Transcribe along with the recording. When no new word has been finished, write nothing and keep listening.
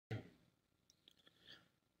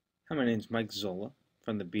Hi, my name is Mike Zola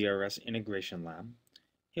from the BRS Integration Lab.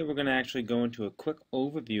 Here we're going to actually go into a quick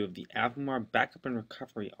overview of the Avamar backup and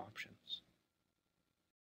recovery options.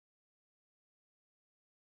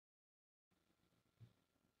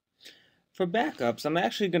 For backups, I'm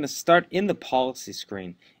actually going to start in the policy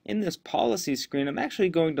screen. In this policy screen, I'm actually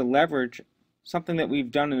going to leverage something that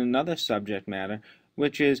we've done in another subject matter,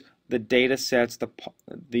 which is the data sets,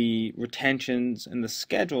 the retentions, and the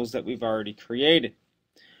schedules that we've already created.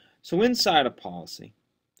 So inside a policy,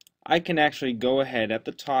 I can actually go ahead at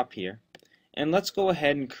the top here, and let's go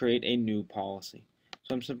ahead and create a new policy.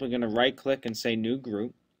 So I'm simply going to right click and say new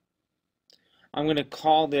group. I'm going to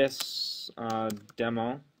call this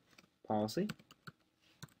demo policy,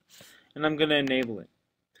 and I'm going to enable it.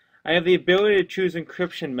 I have the ability to choose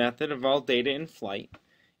encryption method of all data in flight,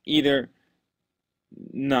 either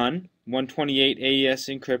none, 128 AES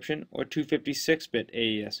encryption, or 256-bit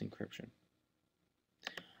AES encryption.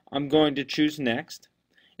 I'm going to choose next,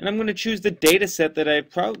 and I'm going to choose the data set that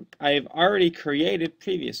I've already created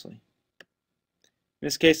previously. In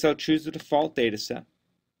this case, I'll choose the default data set.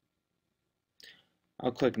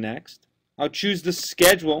 I'll click next. I'll choose the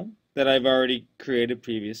schedule that I've already created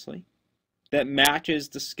previously that matches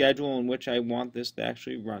the schedule in which I want this to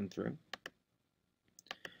actually run through.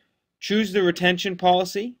 Choose the retention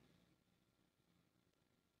policy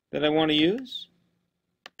that I want to use.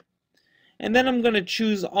 And then I'm going to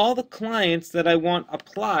choose all the clients that I want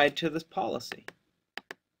applied to this policy.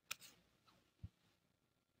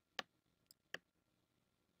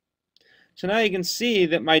 So now you can see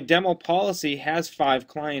that my demo policy has 5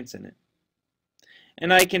 clients in it.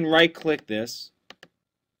 And I can right click this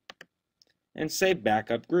and say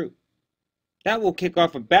backup group. That will kick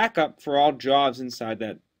off a backup for all jobs inside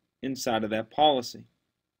of that policy.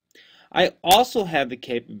 I also have the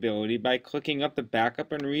capability, by clicking up the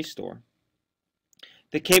backup and restore,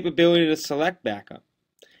 the capability to select backup,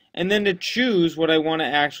 and then to choose what I want to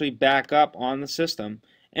actually back up on the system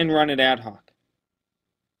and run it ad hoc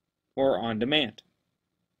or on demand.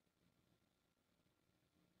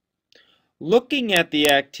 Looking at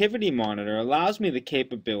the activity monitor allows me the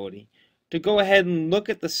capability to go ahead and look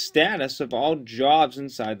at the status of all jobs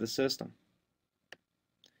inside the system.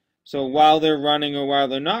 So while they're running or while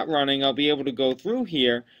they're not running, I'll be able to go through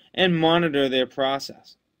here and monitor their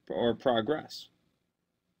process or progress.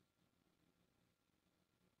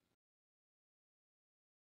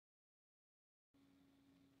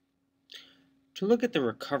 To look at the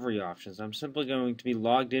recovery options, I'm simply going to be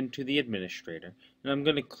logged into the administrator, and I'm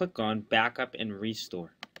going to click on Backup and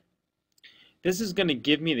Restore. This is going to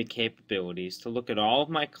give me the capabilities to look at all of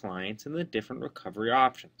my clients and the different recovery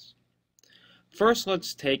options. First,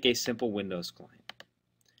 let's take a simple Windows client.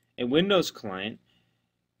 A Windows client,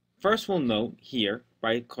 first we'll note here,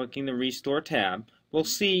 by clicking the Restore tab, we'll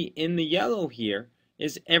see in the yellow here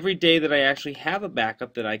is every day that I actually have a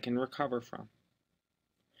backup that I can recover from.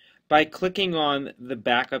 By clicking on the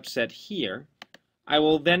backup set here, I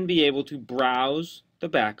will then be able to browse the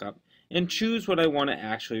backup and choose what I want to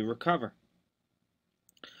actually recover.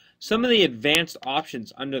 Some of the advanced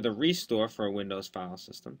options under the Restore for a Windows file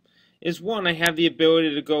system is, one, I have the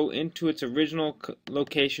ability to go into its original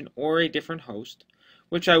location or a different host,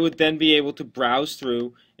 which I would then be able to browse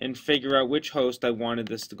through and figure out which host I wanted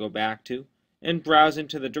this to go back to, and browse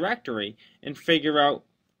into the directory and figure out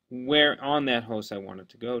where on that host I want it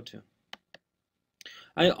to go to.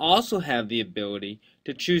 I also have the ability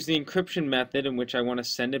to choose the encryption method in which I want to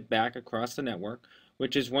send it back across the network,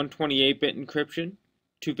 which is 128-bit encryption,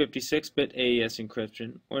 256-bit AES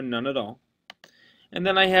encryption, or none at all. And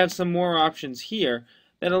then I have some more options here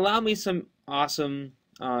that allow me some awesome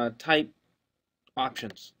type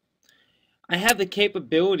options. I have the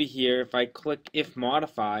capability here, if I click If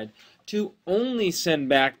Modified, to only send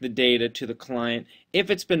back the data to the client if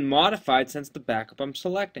it's been modified since the backup I'm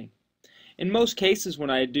selecting. In most cases, when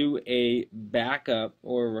I do a backup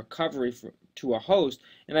or recovery to a host,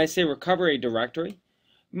 and I say recover a directory,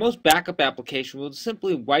 most backup applications will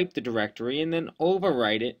simply wipe the directory and then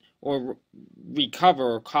overwrite it or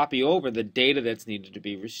recover or copy over the data that's needed to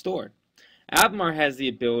be restored. Avamar has the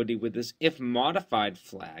ability with this If Modified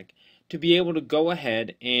flag to be able to go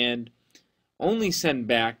ahead and only send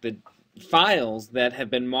back the files that have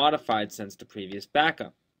been modified since the previous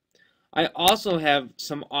backup. I also have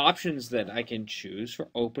some options that I can choose for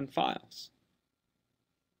open files.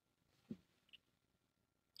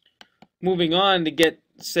 Moving on to get,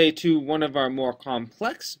 say, to one of our more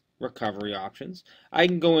complex recovery options, I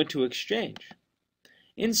can go into Exchange.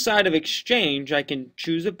 Inside of Exchange, I can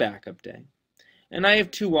choose a backup day, and I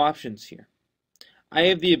have 2 options here. I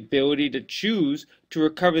have the ability to choose to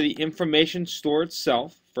recover the information store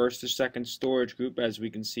itself, first or second storage group, as we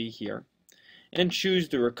can see here, and choose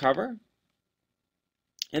to recover.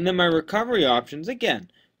 And then my recovery options, again,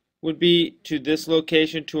 would be to this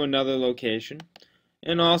location, to another location.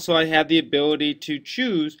 And also I have the ability to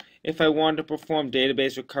choose if I want to perform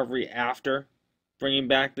database recovery after bringing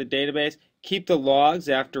back the database, keep the logs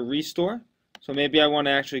after restore. So maybe I want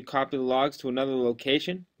to actually copy the logs to another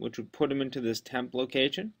location, which would put them into this temp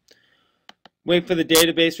location. Wait for the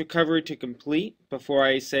database recovery to complete before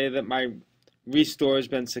I say that my restore has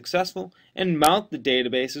been successful, and mount the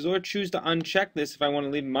databases, or choose to uncheck this if I want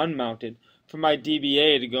to leave them unmounted for my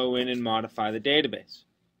DBA to go in and modify the database.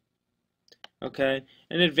 Okay,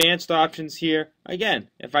 and advanced options here, again,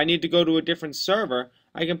 if I need to go to a different server,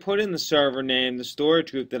 I can put in the server name, the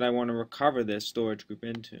storage group that I want to recover this storage group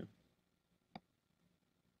into.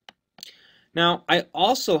 Now, I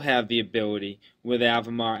also have the ability with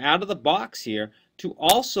Avamar out of the box here to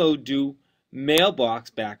also do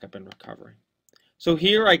mailbox backup and recovery. So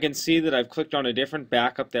here I can see that I've clicked on a different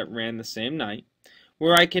backup that ran the same night,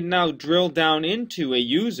 where I can now drill down into a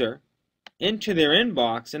user, into their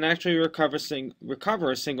inbox, and actually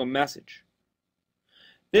recover a single message.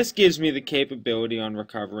 This gives me the capability on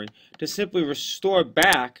recovery to simply restore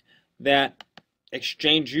back that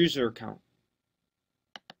Exchange user account.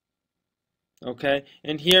 Okay,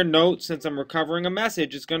 and here note, since I'm recovering a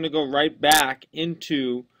message, it's going to go right back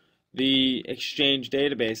into the Exchange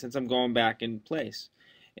database since I'm going back in place.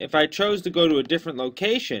 If I chose to go to a different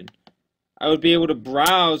location, I would be able to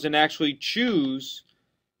browse and actually choose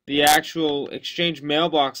the actual Exchange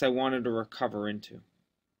mailbox I wanted to recover into.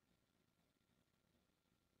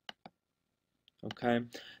 Okay,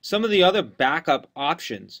 some of the other backup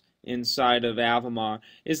options inside of Avamar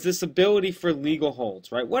is this ability for legal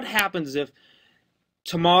holds, right? What happens if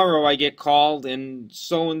tomorrow I get called and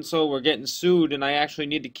so we're getting sued and I actually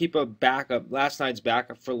need to keep a backup, last night's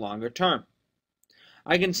backup, for longer term?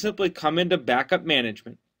 I can simply come into backup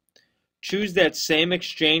management, choose that same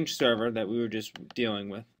Exchange server that we were just dealing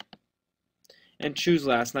with, and choose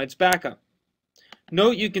last night's backup.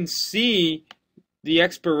 Note you can see the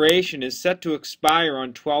expiration is set to expire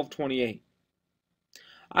on 12/28.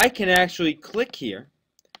 I can actually click here,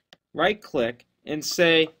 right click, and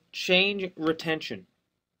say change retention.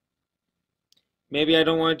 Maybe I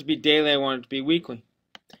don't want it to be daily, I want it to be weekly.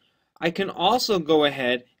 I can also go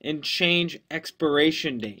ahead and change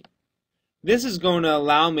expiration date. This is going to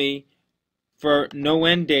allow me, for no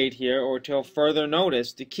end date here or till further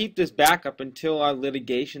notice, to keep this backup until our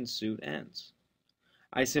litigation suit ends.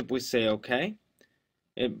 I simply say OK.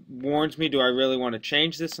 It warns me, do I really want to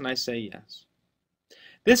change this? And I say yes.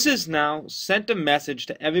 This has now sent a message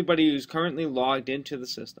to everybody who's currently logged into the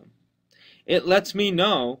system. It lets me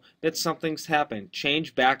know that something's happened.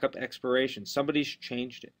 Change backup expiration. Somebody's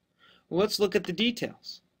changed it. Well, let's look at the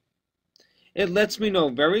details. It lets me know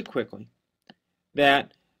very quickly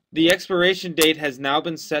that the expiration date has now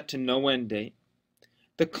been set to no end date.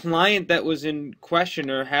 The client that was in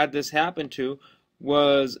question or had this happen to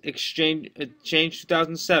was Exchange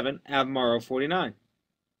 2007 Avamar 049.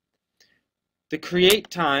 The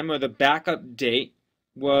create time, or the backup date,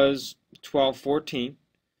 was 12/14.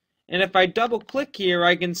 And if I double click here,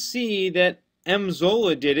 I can see that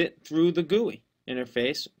Mzola did it through the GUI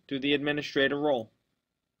interface, through the administrator role.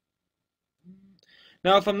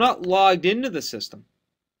 Now, if I'm not logged into the system,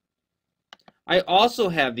 I also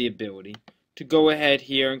have the ability to go ahead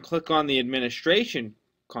here and click on the administration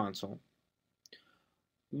console,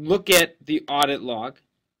 look at the audit log,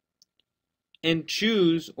 and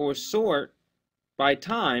choose or sort by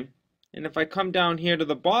time. And if I come down here to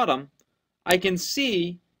the bottom, I can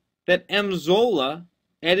see that Mzola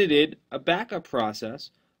edited a backup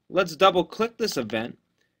process. Let's double click this event,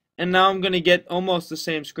 and now I'm going to get almost the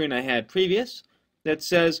same screen I had previous that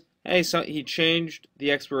says, hey, so he changed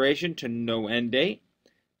the expiration to no end date.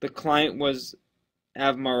 The client was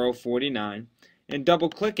Avamar 049, and double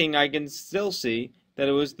clicking I can still see that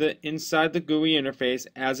it was inside the GUI interface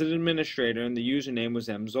as an administrator, and the username was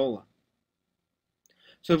Mzola.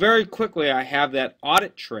 So very quickly I have that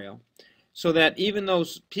audit trail, so that even though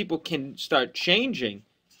people can start changing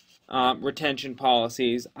retention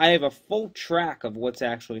policies, I have a full track of what's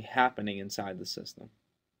actually happening inside the system.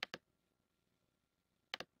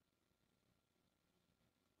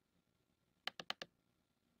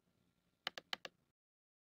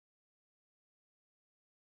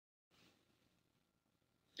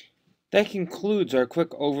 That concludes our quick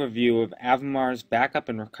overview of Avamar's backup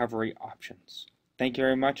and recovery options. Thank you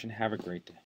very much and have a great day.